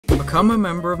Become a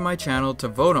member of my channel to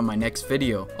vote on my next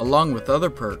video, along with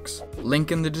other perks.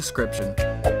 Link in the description.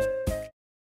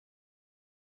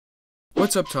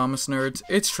 What's up Thomas nerds,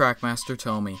 it's Trackmaster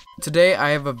Tomy. Today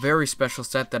I have a very special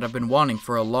set that I've been wanting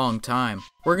for a long time.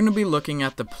 We're going to be looking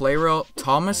at the Plarail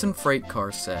Thomas and Frieght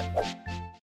car set.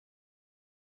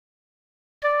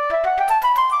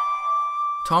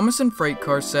 Thomas and Frieght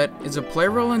car set is a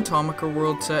Plarail and Tomica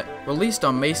world set released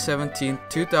on May 17,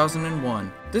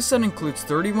 2001. This set includes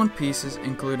 31 pieces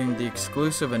including the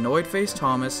exclusive Annoyed Face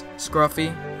Thomas,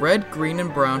 Scruffy, red, green,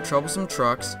 and brown troublesome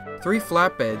trucks, 3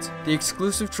 flatbeds, the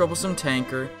exclusive troublesome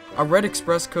tanker, a red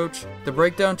express coach, the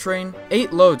breakdown train,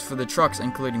 8 loads for the trucks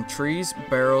including trees,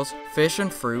 barrels, fish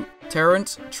and fruit,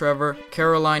 Terrence, Trevor,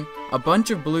 Caroline, a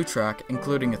bunch of blue track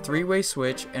including a 3-way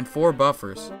switch and 4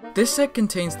 buffers. This set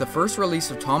contains the first release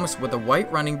of Thomas with a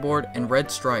white running board and red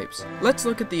stripes. Let's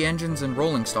look at the engines and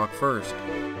rolling stock first.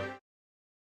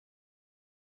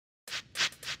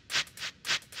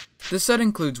 This set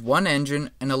includes 1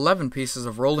 engine and 11 pieces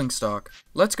of rolling stock.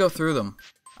 Let's go through them.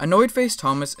 Annoyed Face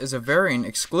Thomas is a variant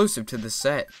exclusive to this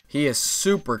set. He is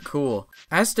super cool.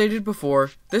 As stated before,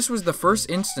 this was the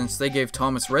first instance they gave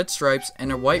Thomas red stripes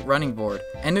and a white running board,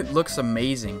 and it looks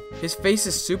amazing. His face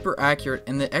is super accurate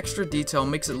and the extra detail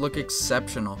makes it look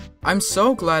exceptional. I'm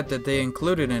so glad that they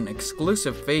included an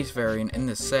exclusive face variant in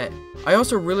this set. I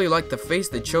also really like the face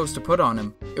they chose to put on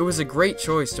him. It was a great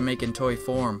choice to make in toy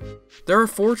form. There are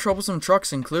 4 troublesome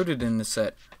trucks included in the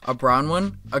set. A brown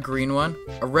one, a green one,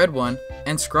 a red one,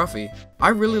 and Scruffy. I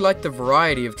really like the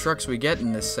variety of trucks we get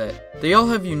in this set. They all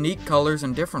have unique colors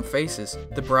and different faces.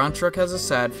 The brown truck has a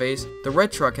sad face, the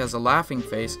red truck has a laughing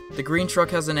face, the green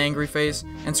truck has an angry face,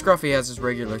 and Scruffy has his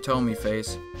regular Tomy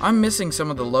face. I'm missing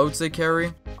some of the loads they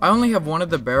carry. I only have one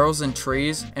of the barrels and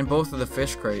trees and both of the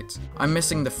fish crates. I'm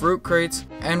missing the fruit crates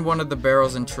and one of the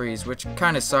barrels and trees, which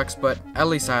kinda sucks, but at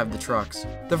least I have the trucks.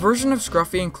 The version of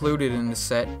Scruffy included in this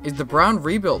set is the brown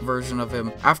rebuilt version of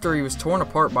him after he was torn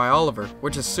apart by Oliver,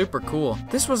 which is super cool.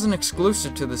 This was an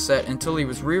exclusive to the set until he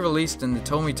was re-released in the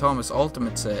Trenino Thomas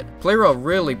Ultimate set. Plarail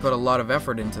really put a lot of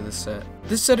effort into this set.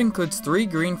 This set includes 3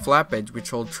 green flatbeds which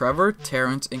hold Trevor,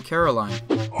 Terrence, and Caroline.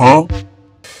 Huh?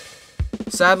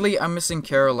 Sadly, I'm missing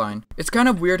Caroline. It's kind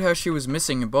of weird how she was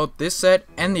missing in both this set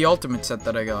and the Ultimate set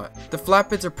that I got. The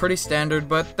flatbeds are pretty standard,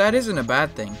 but that isn't a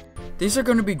bad thing. These are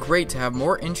going to be great to have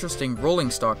more interesting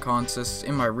rolling stock consists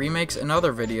in my remakes and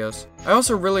other videos. I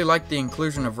also really like the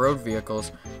inclusion of road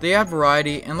vehicles. They add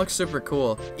variety and look super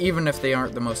cool, even if they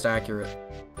aren't the most accurate.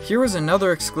 Here is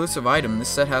another exclusive item this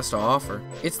set has to offer.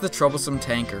 It's the troublesome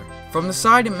tanker. From the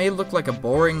side it may look like a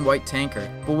boring white tanker,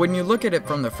 but when you look at it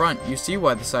from the front you see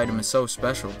why this item is so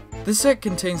special. This set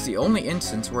contains the only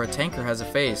instance where a tanker has a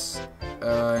face.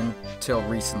 Until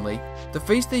recently. The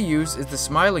face they use is the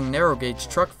smiling narrow gauge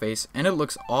truck face and it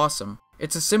looks awesome.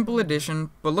 It's a simple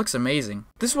addition, but looks amazing.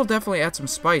 This will definitely add some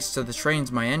spice to the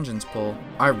trains my engines pull.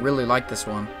 I really like this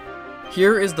one.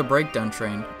 Here is the breakdown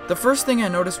train. The first thing I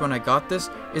noticed when I got this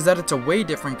is that it's a way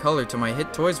different color to my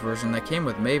Hit Toys version that came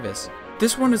with Mavis.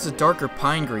 This one is a darker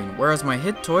pine green, whereas my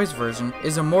Hit Toys version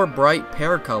is a more bright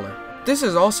pear color. This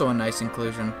is also a nice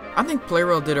inclusion. I think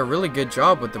Plarail did a really good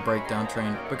job with the breakdown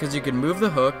train because you can move the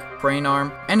hook, crane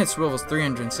arm, and it swivels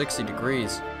 360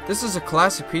 degrees. This is a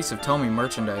classic piece of Tomy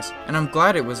merchandise, and I'm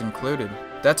glad it was included.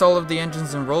 That's all of the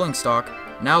engines and rolling stock.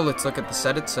 Now let's look at the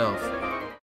set itself.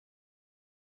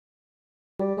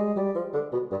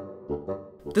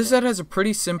 This set has a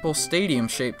pretty simple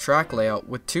stadium-shaped track layout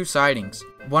with 2 sidings,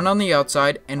 one on the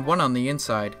outside and one on the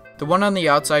inside. The one on the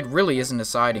outside really isn't a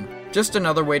siding, just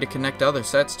another way to connect other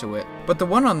sets to it, but the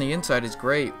one on the inside is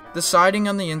great. The siding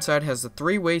on the inside has a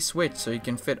 3-way switch so you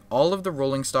can fit all of the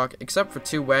rolling stock except for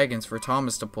 2 wagons for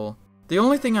Thomas to pull. The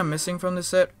only thing I'm missing from this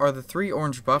set are the 3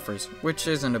 orange buffers, which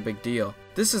isn't a big deal.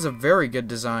 This is a very good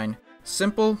design,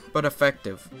 simple but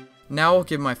effective. Now I'll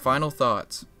give my final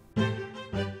thoughts.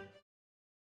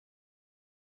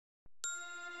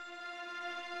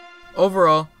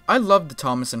 Overall, I love the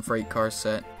Thomas and Frieght car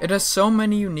set. It has so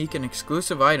many unique and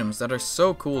exclusive items that are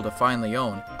so cool to finally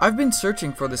own. I've been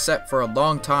searching for the set for a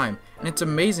long time, and it's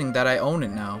amazing that I own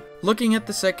it now. Looking at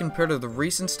the set compared to the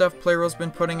recent stuff Plarail's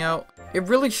been putting out, it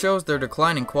really shows their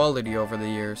decline in quality over the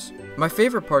years. My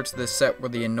favorite parts of this set were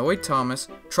the Annoyed Thomas,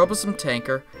 troublesome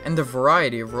tanker, and the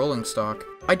variety of rolling stock.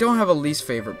 I don't have a least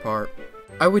favorite part.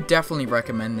 I would definitely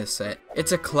recommend this set.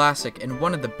 It's a classic and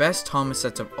one of the best Thomas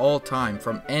sets of all time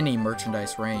from any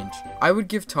merchandise range. I would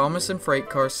give Thomas and Frieght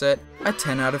car set a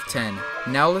 10 out of 10.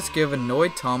 Now let's give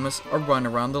Annoyed Thomas a run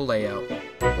around the layout.